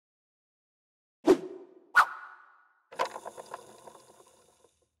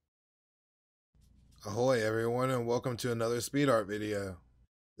Ahoy everyone, and welcome to another speed art video.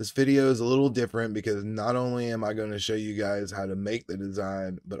 This video is a little different because not only am I going to show you guys how to make the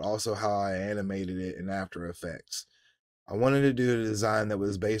design, but also how I animated it in After Effects. I wanted to do a design that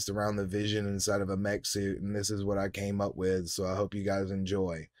was based around the vision inside of a mech suit, and this is what I came up with, so I hope you guys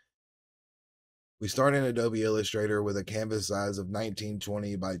enjoy. We start in Adobe Illustrator with a canvas size of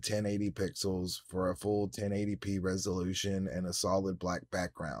 1920 by 1080 pixels for a full 1080p resolution and a solid black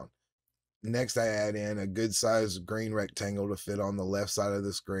background. Next, I add in a good sized green rectangle to fit on the left side of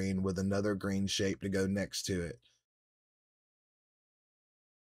the screen with another green shape to go next to it.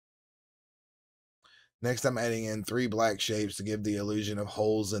 Next, I'm adding in 3 black shapes to give the illusion of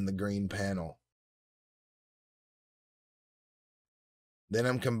holes in the green panel. Then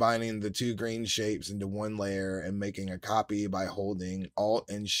I'm combining the 2 green shapes into one layer and making a copy by holding Alt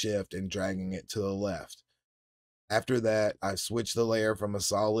and Shift and dragging it to the left. After that, I switch the layer from a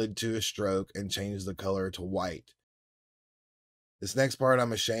solid to a stroke and change the color to white. This next part,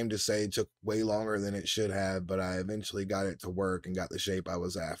 I'm ashamed to say, took way longer than it should have, but I eventually got it to work and got the shape I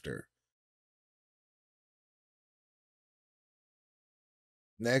was after.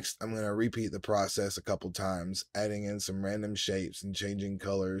 Next, I'm going to repeat the process a couple times, adding in some random shapes and changing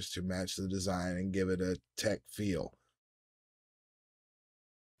colors to match the design and give it a tech feel.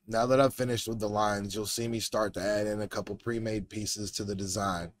 Now that I've finished with the lines, you'll see me start to add in a couple pre-made pieces to the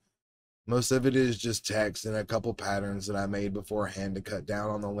design. Most of it is just text and a couple patterns that I made beforehand to cut down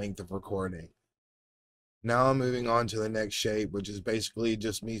on the length of recording. Now I'm moving on to the next shape, which is basically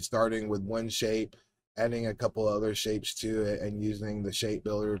just me starting with one shape, adding a couple other shapes to it, and using the shape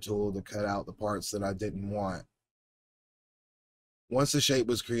builder tool to cut out the parts that I didn't want. Once the shape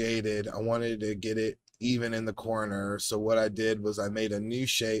was created, I wanted to get it even in the corner, so what I did was I made a new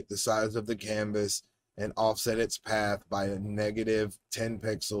shape the size of the canvas and offset its path by a negative 10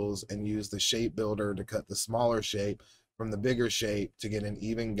 pixels and used the shape builder to cut the smaller shape from the bigger shape to get an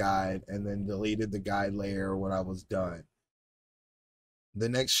even guide, and then deleted the guide layer when I was done. The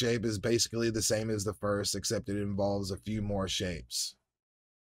next shape is basically the same as the first, except it involves a few more shapes.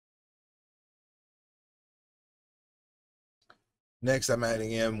 Next, I'm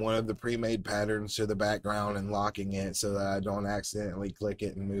adding in one of the pre-made patterns to the background and locking it so that I don't accidentally click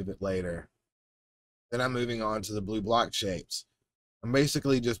it and move it later. Then I'm moving on to the blue block shapes. I'm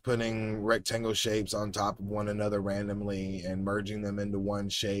basically just putting rectangle shapes on top of one another randomly and merging them into one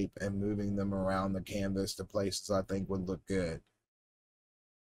shape and moving them around the canvas to places I think would look good.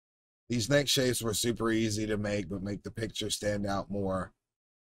 These next shapes were super easy to make, but make the picture stand out more.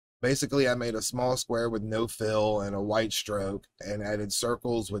 Basically, I made a small square with no fill and a white stroke, and added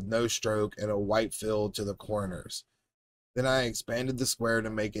circles with no stroke and a white fill to the corners. Then I expanded the square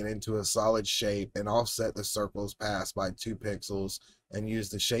to make it into a solid shape and offset the circle's pass by 2 pixels and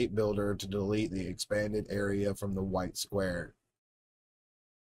used the shape builder to delete the expanded area from the white square.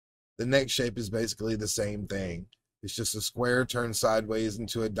 The next shape is basically the same thing. It's just a square turned sideways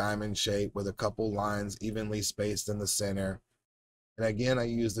into a diamond shape with a couple lines evenly spaced in the center. And again, I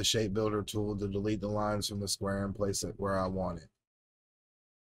use the shape builder tool to delete the lines from the square and place it where I want it.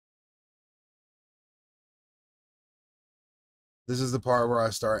 This is the part where I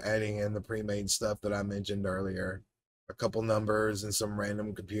start adding in the pre-made stuff that I mentioned earlier. A couple numbers and some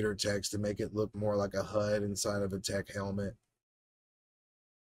random computer text to make it look more like a HUD inside of a tech helmet.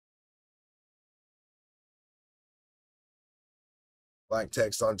 Black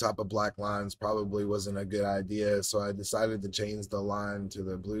text on top of black lines probably wasn't a good idea, so I decided to change the line to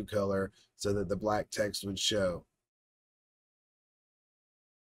the blue color so that the black text would show.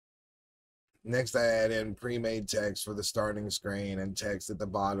 Next, I add in pre-made text for the starting screen and text at the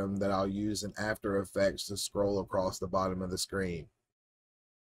bottom that I'll use in After Effects to scroll across the bottom of the screen.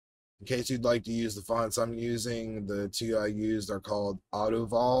 In case you'd like to use the fonts I'm using, the 2 I used are called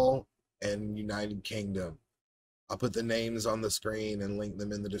Autovol and United Kingdom. I'll put the names on the screen and link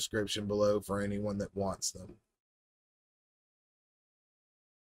them in the description below for anyone that wants them.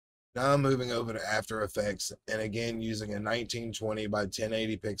 Now I'm moving over to After Effects, and again using a 1920 by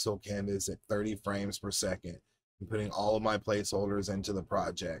 1080 pixel canvas at 30 frames per second, and putting all of my placeholders into the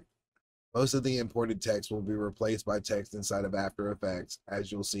project. Most of the imported text will be replaced by text inside of After Effects,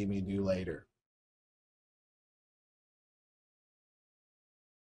 as you'll see me do later.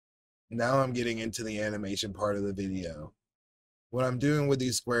 Now I'm getting into the animation part of the video. What I'm doing with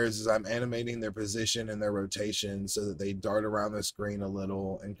these squares is I'm animating their position and their rotation so that they dart around the screen a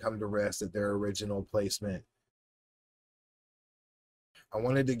little and come to rest at their original placement. I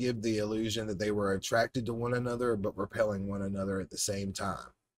wanted to give the illusion that they were attracted to one another but repelling one another at the same time.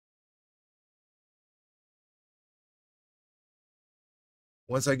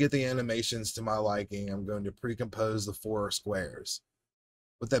 Once I get the animations to my liking, I'm going to pre-compose the 4 squares.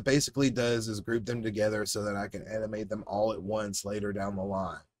 What that basically does is group them together so that I can animate them all at once later down the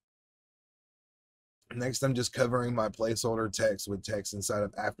line. Next, I'm just covering my placeholder text with text inside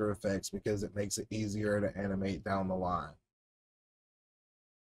of After Effects because it makes it easier to animate down the line.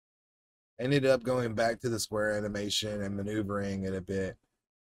 Ended up going back to the square animation and maneuvering it a bit.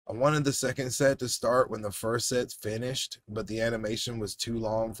 I wanted the second set to start when the first set's finished, but the animation was too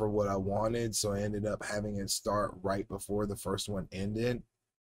long for what I wanted, so I ended up having it start right before the first one ended.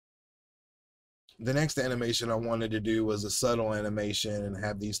 The next animation I wanted to do was a subtle animation and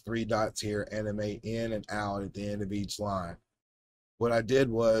have these 3 dots here animate in and out at the end of each line. What I did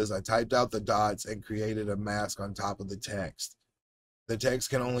was I typed out the dots and created a mask on top of the text. The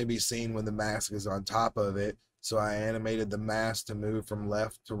text can only be seen when the mask is on top of it, so I animated the mask to move from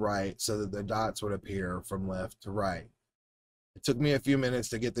left to right so that the dots would appear from left to right. It took me a few minutes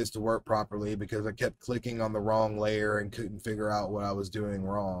to get this to work properly because I kept clicking on the wrong layer and couldn't figure out what I was doing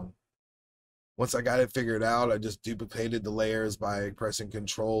wrong. Once I got it figured out, I just duplicated the layers by pressing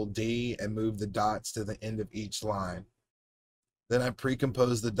Ctrl D and moved the dots to the end of each line. Then I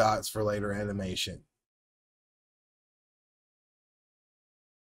pre-composed the dots for later animation.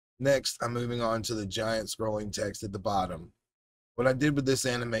 Next, I'm moving on to the giant scrolling text at the bottom. What I did with this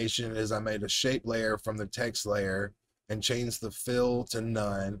animation is I made a shape layer from the text layer and changed the fill to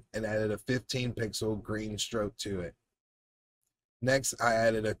none and added a 15 pixel green stroke to it. Next, I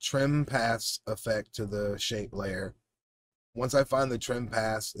added a trim paths effect to the shape layer. Once I find the trim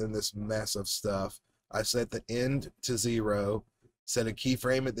paths in this mess of stuff, I set the end to 0, set a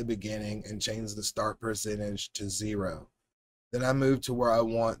keyframe at the beginning, and change the start percentage to 0. Then I move to where I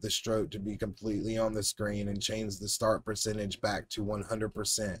want the stroke to be completely on the screen and change the start percentage back to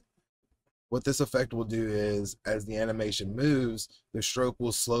 100%. What this effect will do is, as the animation moves, the stroke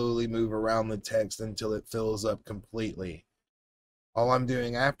will slowly move around the text until it fills up completely. All I'm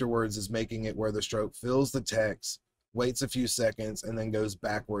doing afterwards is making it where the stroke fills the text, waits a few seconds, and then goes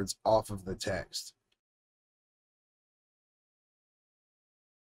backwards off of the text.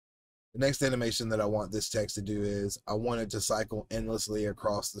 The next animation that I want this text to do is I want it to cycle endlessly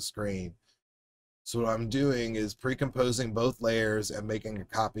across the screen. So what I'm doing is pre-composing both layers and making a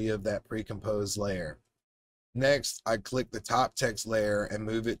copy of that pre-composed layer. Next, I click the top text layer and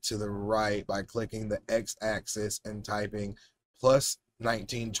move it to the right by clicking the X-axis and typing plus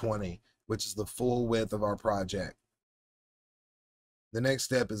 1920, which is the full width of our project. The next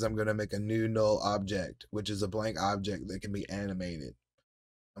step is I'm going to make a new null object, which is a blank object that can be animated.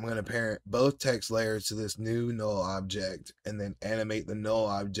 I'm going to parent both text layers to this new null object and then animate the null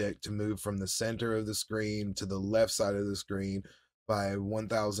object to move from the center of the screen to the left side of the screen by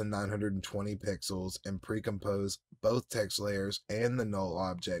 1920 pixels and pre-compose both text layers and the null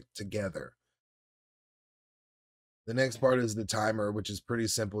object together. The next part is the timer, which is pretty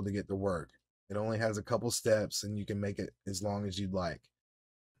simple to get to work. It only has a couple steps and you can make it as long as you'd like.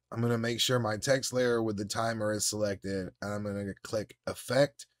 I'm going to make sure my text layer with the timer is selected, and I'm going to click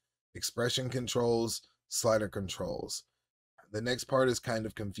Effect, Expression Controls, Slider Controls. The next part is kind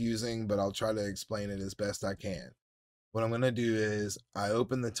of confusing, but I'll try to explain it as best I can. What I'm going to do is I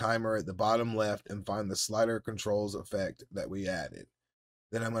open the timer at the bottom left and find the Slider Controls effect that we added.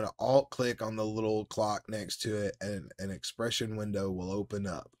 Then I'm going to alt-click on the little clock next to it, and an expression window will open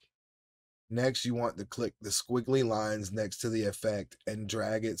up. Next, you want to click the squiggly lines next to the effect and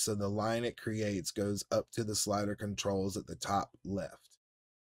drag it so the line it creates goes up to the slider controls at the top left.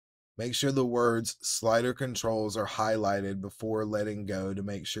 Make sure the words slider controls are highlighted before letting go to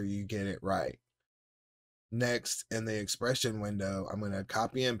make sure you get it right. Next, in the expression window, I'm going to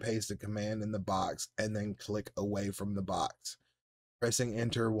copy and paste a command in the box and then click away from the box. Pressing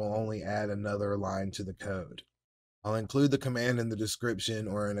enter will only add another line to the code. I'll include the command in the description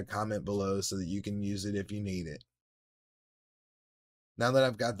or in a comment below so that you can use it if you need it. Now that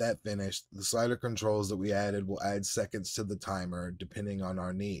I've got that finished, the slider controls that we added will add seconds to the timer depending on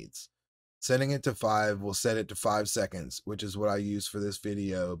our needs. Setting it to 5 will set it to 5 seconds, which is what I use for this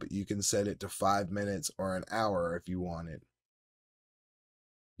video, but you can set it to 5 minutes or an hour if you want it.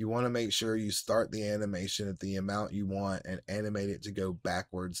 You want to make sure you start the animation at the amount you want and animate it to go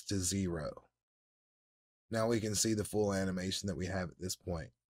backwards to 0. Now we can see the full animation that we have at this point.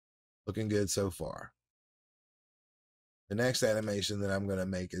 Looking good so far. The next animation that I'm going to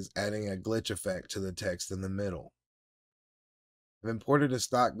make is adding a glitch effect to the text in the middle. I've imported a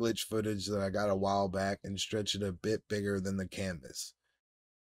stock glitch footage that I got a while back and stretched it a bit bigger than the canvas.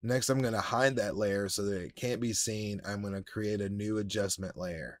 Next, I'm going to hide that layer so that it can't be seen. I'm going to create a new adjustment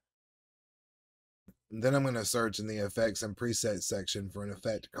layer. Then I'm going to search in the effects and presets section for an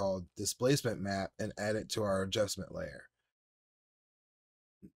effect called displacement map and add it to our adjustment layer.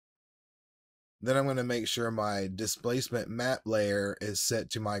 Then I'm going to make sure my displacement map layer is set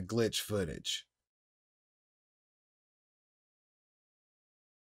to my glitch footage.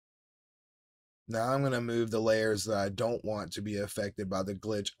 Now I'm going to move the layers that I don't want to be affected by the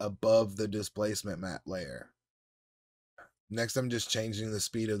glitch above the displacement map layer. Next, I'm just changing the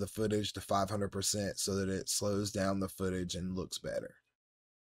speed of the footage to 500% so that it slows down the footage and looks better.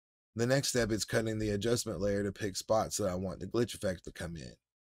 The next step is cutting the adjustment layer to pick spots that I want the glitch effect to come in.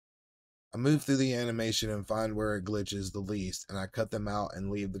 I move through the animation and find where it glitches the least, and I cut them out and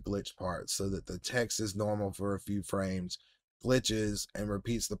leave the glitch parts so that the text is normal for a few frames, glitches, and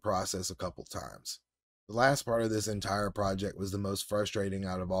repeats the process a couple times. The last part of this entire project was the most frustrating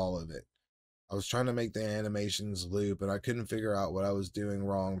out of all of it. I was trying to make the animations loop, and I couldn't figure out what I was doing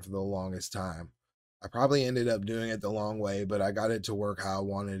wrong for the longest time. I probably ended up doing it the long way, but I got it to work how I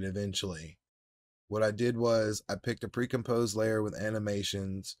wanted eventually. What I did was I picked a pre-composed layer with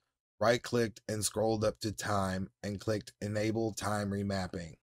animations, right-clicked and scrolled up to time, and clicked Enable Time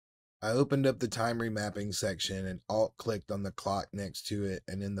Remapping. I opened up the time remapping section and alt-clicked on the clock next to it,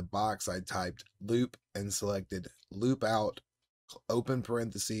 and in the box I typed loop and selected loop out, open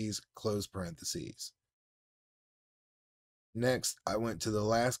parentheses, close parentheses. Next, I went to the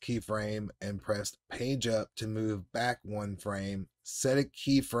last keyframe and pressed page up to move back one frame, set a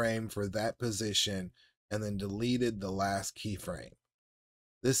keyframe for that position, and then deleted the last keyframe.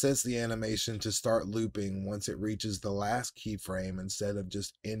 This sets the animation to start looping once it reaches the last keyframe instead of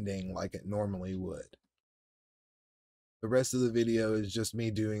just ending like it normally would. The rest of the video is just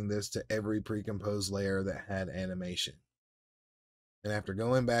me doing this to every pre-composed layer that had animation. And after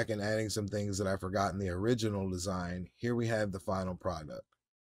going back and adding some things that I forgot in the original design, here we have the final product.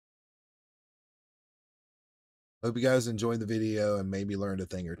 Hope you guys enjoyed the video and maybe learned a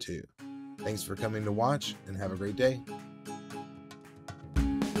thing or two. Thanks for coming to watch and have a great day.